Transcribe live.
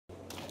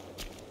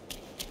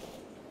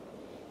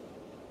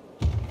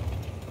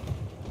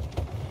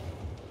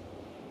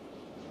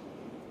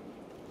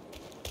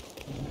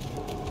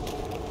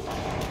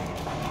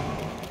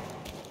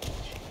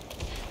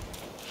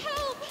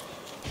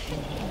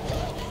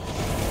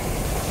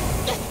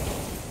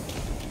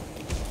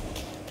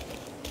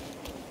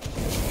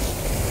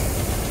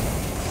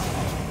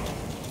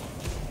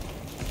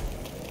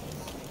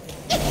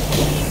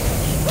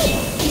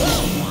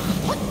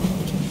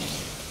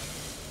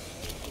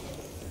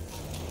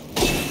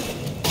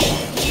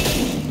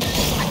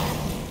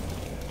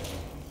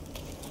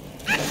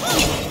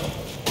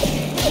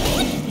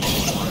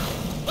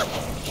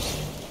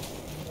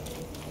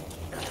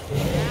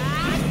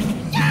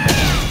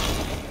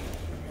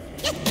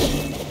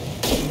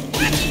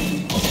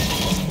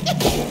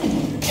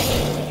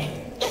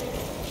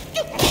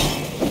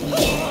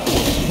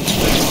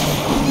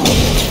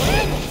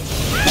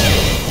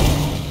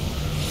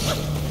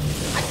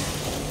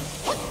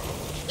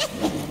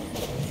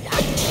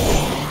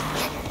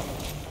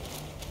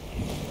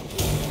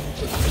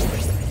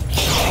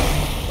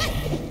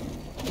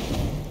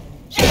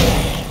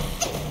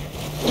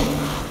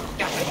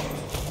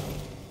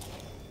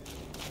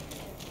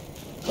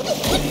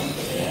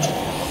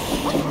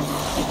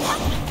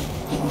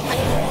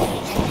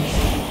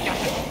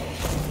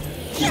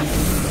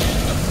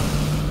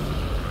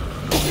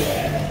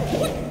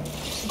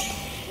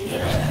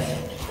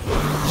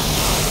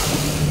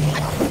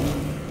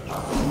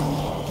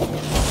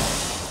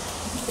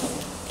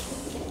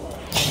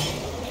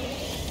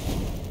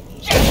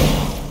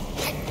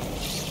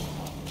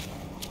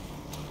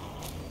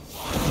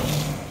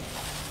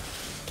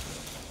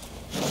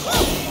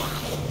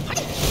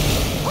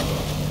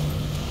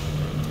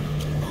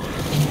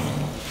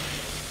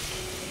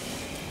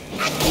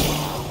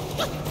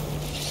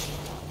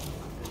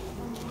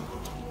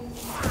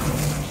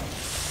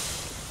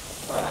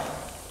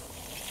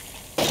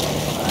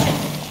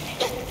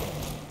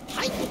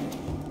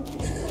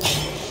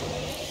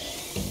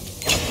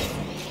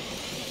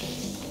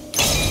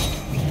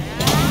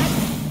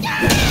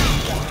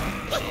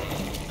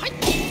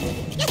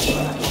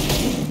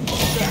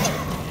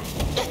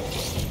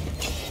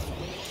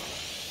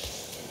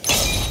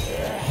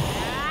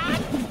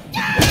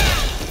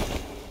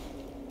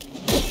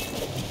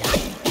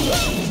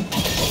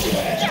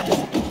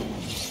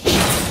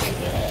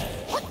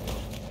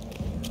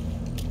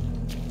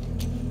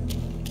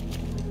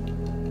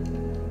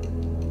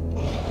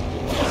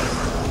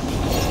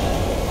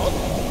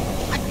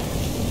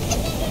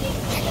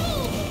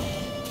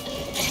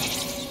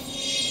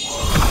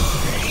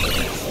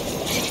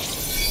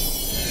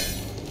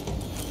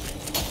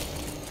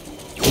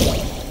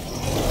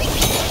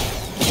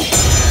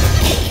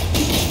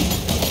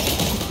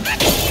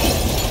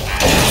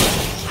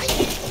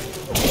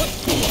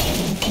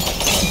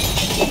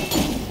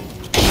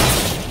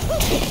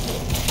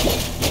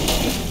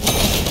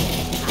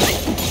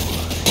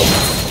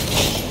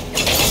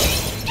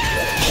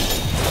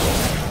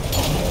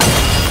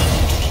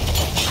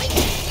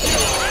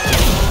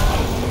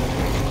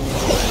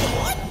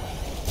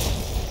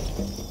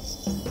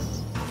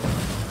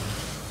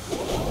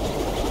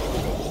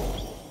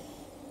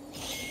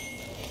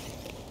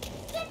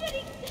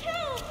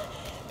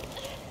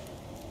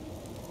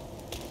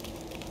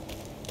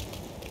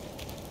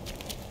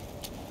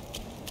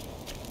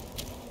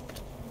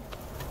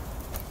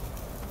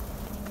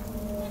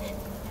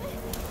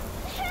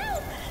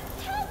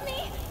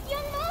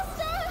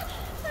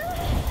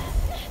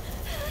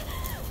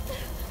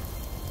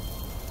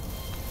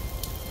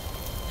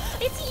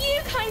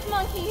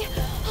Monkey!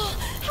 Oh,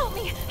 help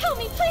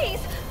me, please!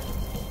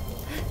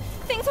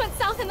 Things went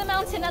south in the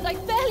mountain and I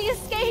barely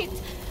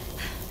escaped.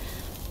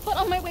 But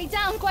on my way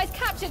down, Guai's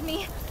captured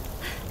me.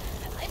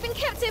 I've been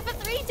kept here for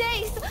 3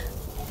 days.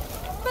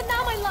 But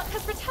now my luck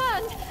has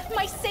returned.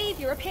 My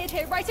savior appeared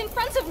here right in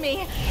front of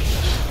me.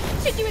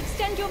 Should you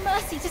extend your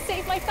mercy to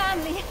save my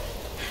family?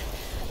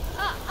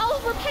 I'll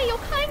repay your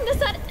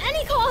kindness at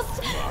any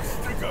cost.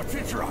 Master got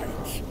it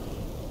right.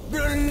 The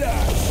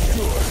last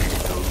story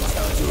goes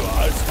out to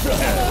us.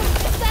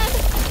 Then,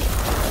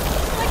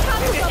 my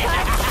captors are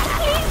back.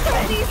 Please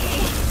don't leave me.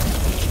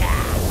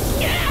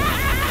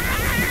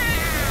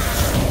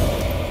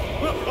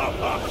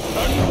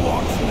 And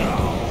what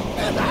now?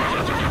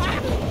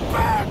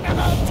 Burn them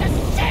all to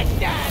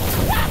cinders!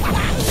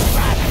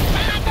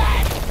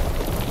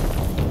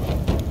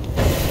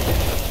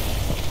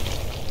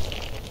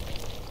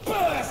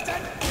 Burst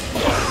and...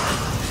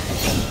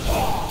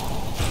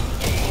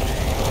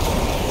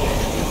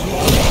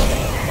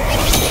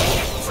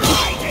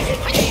 Try to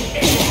hit me!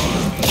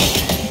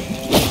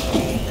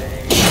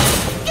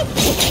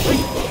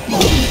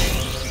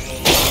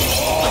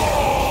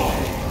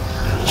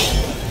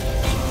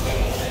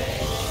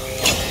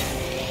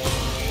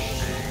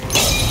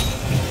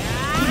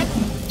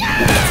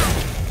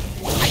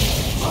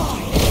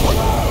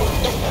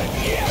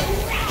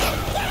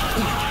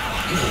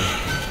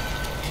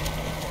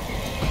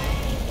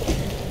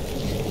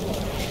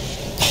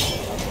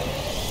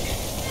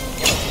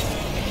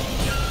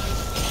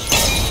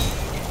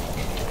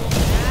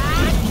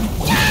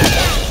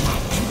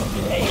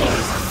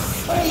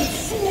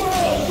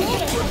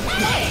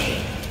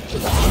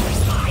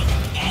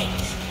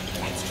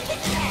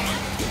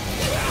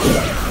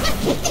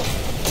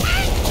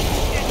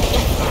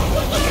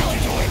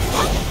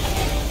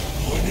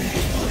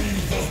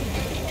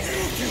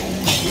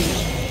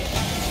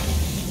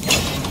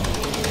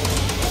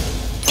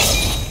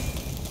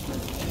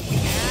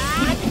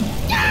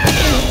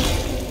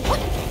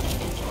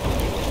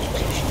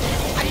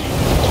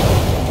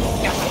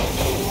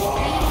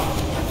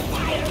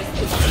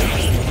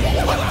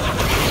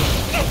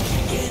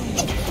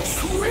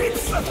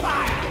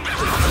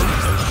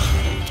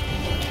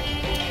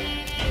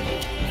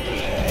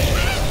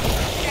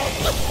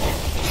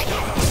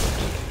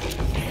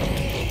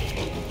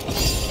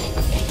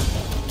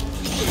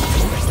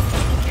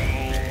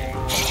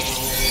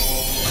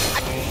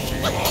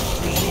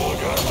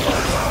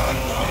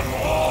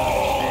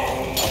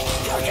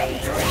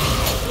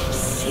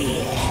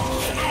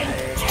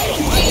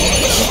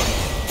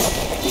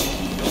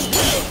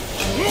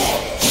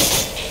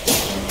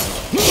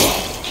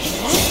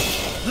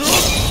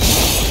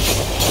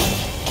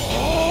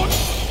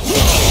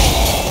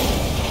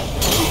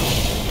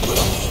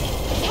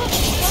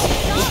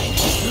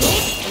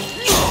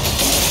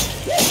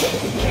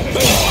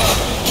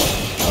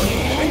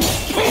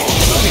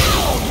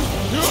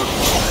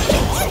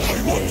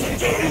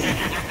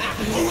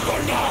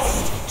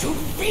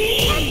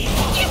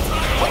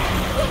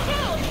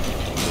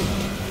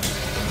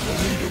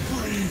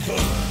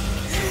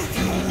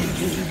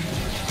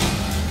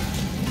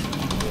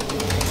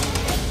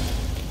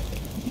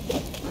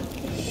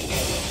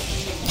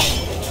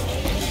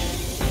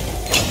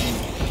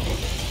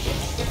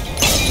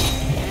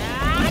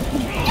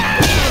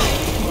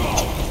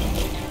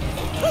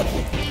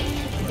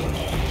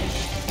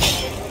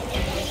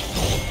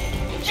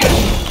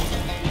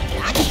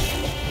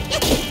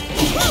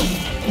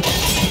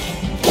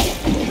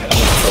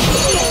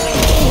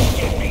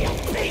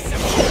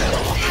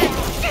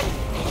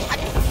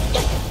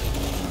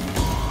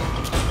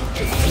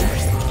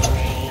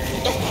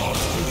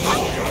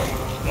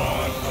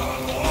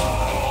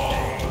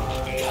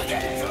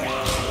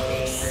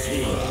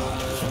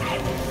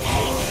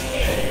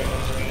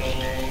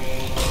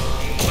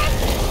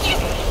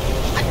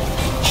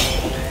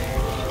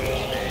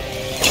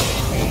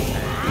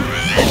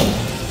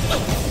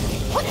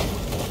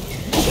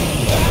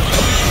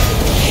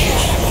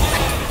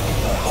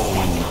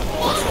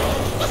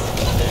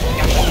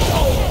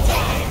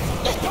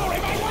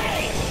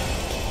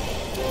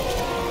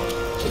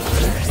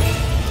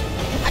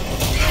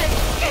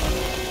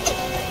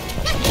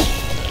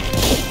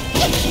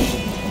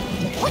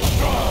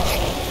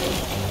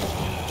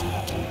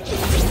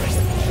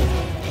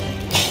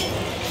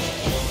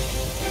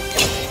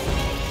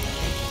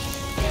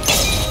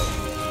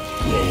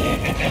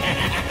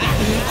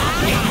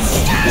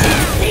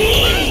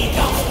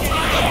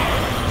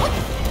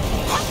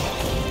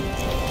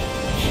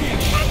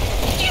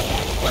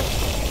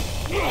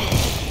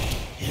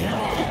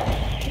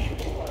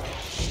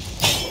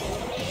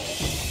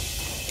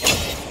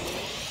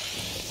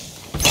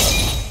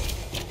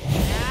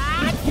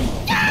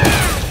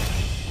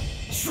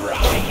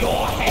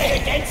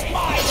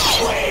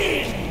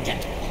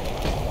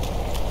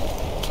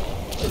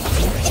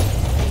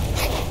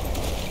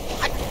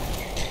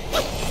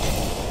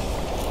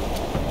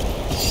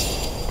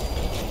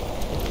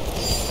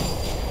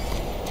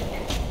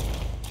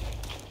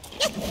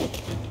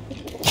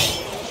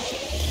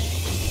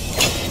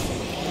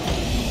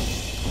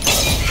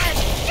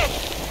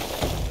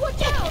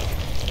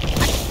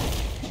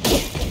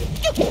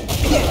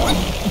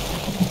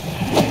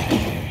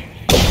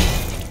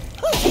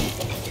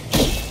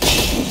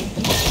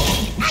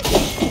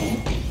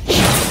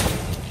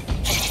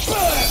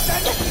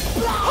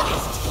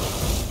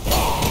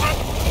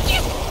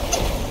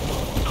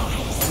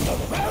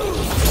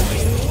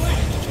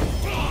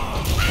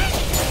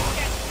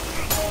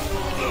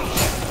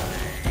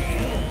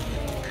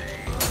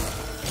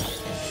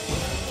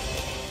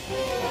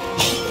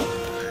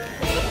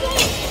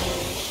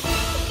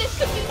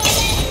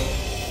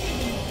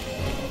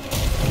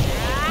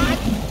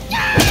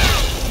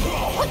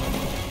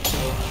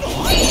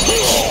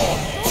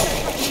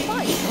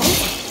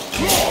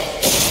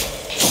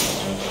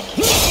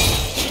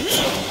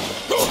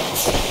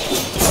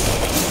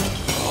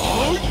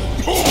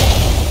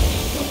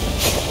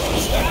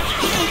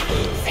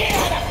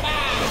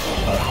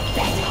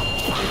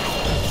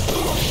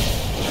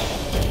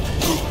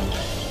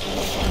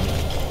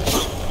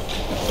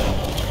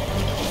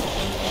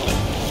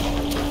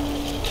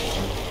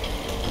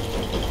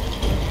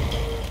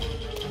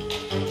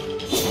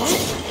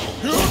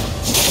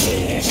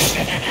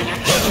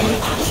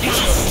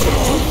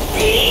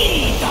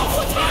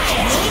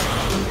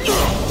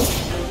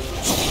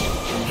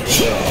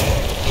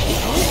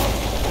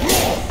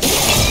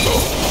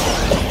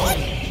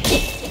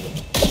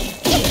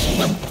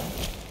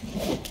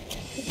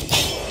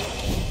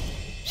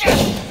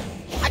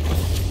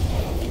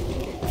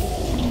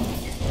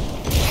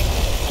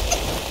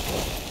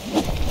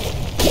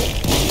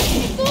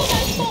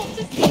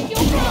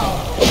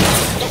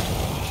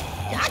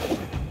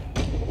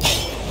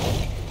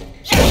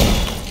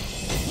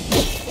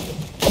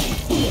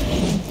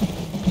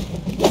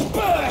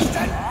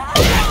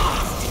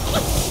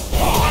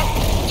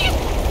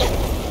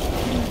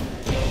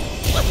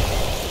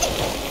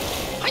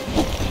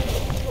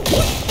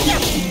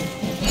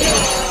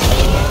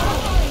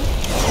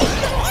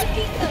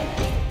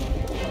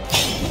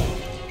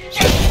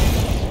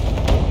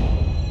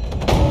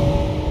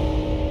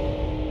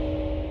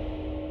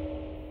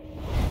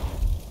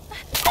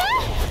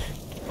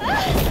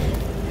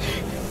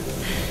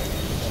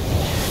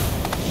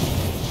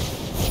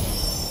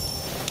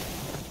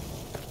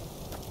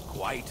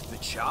 Quite the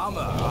charmer,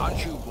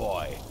 aren't you,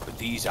 boy? But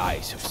these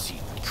eyes have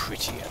seen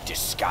prettier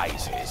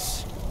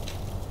disguises.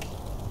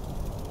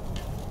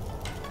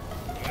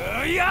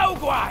 Yao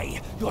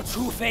Guai! Your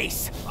true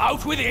face!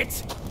 Out with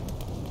it!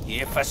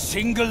 If a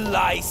single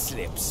lie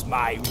slips,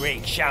 my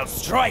rake shall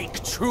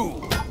strike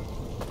true!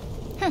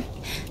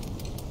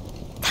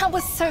 That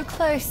was so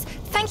close.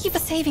 Thank you for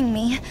saving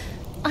me.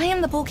 I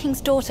am the Bull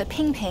King's daughter,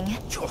 Ping Ping.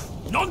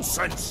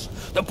 Nonsense!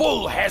 The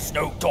bull has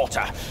no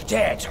daughter!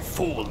 Dare to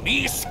fool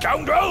me,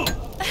 scoundrel!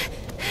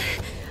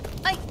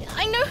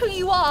 I know who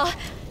you are.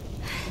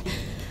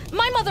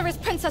 My mother is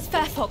Princess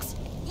Fairfox.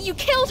 You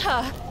killed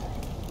her!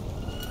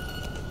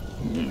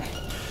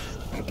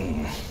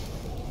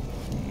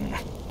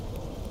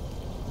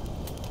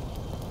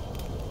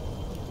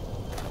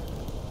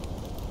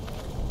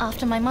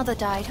 After my mother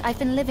died, I've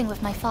been living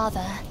with my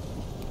father.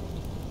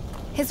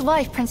 His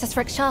wife, Princess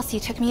Rakshasi,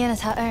 took me in as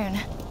her own.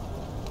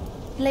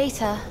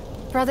 Later,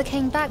 brother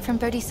came back from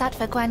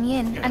Bodhisattva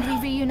Guanyin, and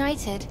we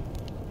reunited.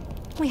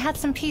 We had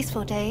some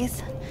peaceful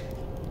days.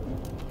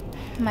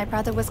 My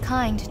brother was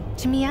kind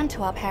to me and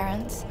to our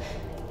parents.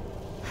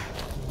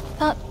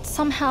 But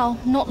somehow,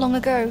 not long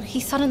ago, he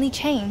suddenly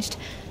changed.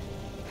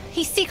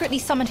 He secretly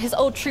summoned his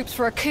old troops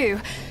for a coup,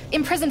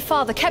 imprisoned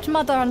father, kept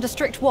mother under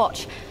strict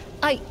watch.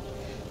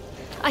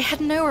 I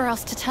had nowhere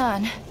else to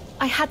turn.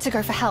 I had to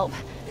go for help.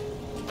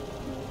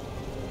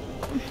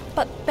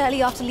 But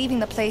barely after leaving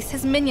the place,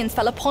 his minions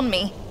fell upon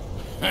me.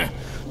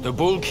 The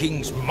Bull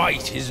King's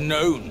might is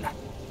known.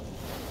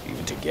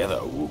 Even together,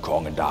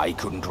 Wukong and I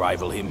couldn't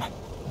rival him.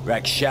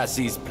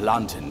 Rakshasi's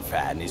plantain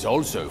fan is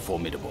also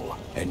formidable.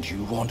 And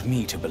you want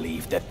me to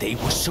believe that they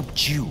were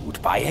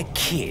subdued by a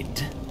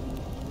kid?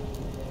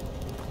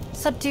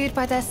 Subdued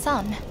by their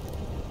son.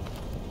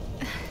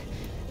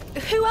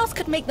 Who else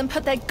could make them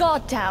put their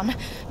guard down?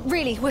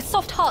 Really, with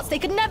soft hearts, they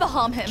could never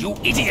harm him. You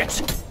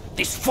idiot!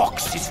 This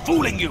fox is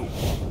fooling you!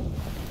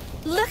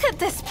 Look at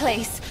this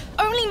place!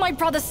 Only my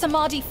brother's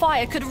Samadhi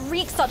fire could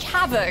wreak such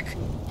havoc!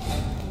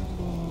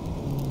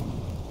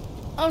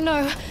 Oh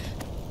no.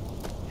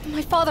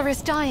 My father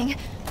is dying.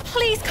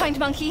 Please, kind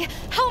monkey,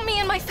 help me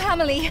and my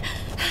family! A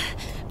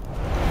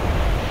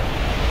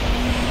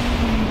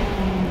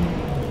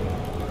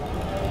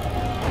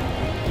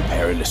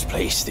perilous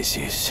place this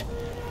is.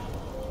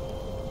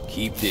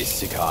 Keep this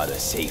cicada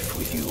safe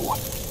with you.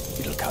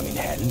 It'll come in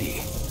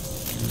handy.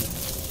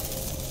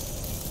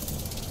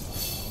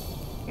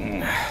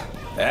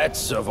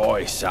 That's a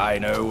voice I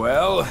know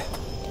well.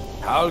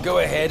 I'll go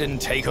ahead and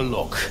take a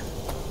look.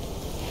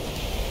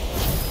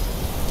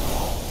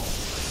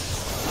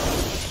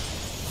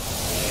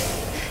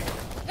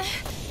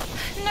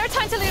 No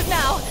time to lose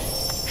now!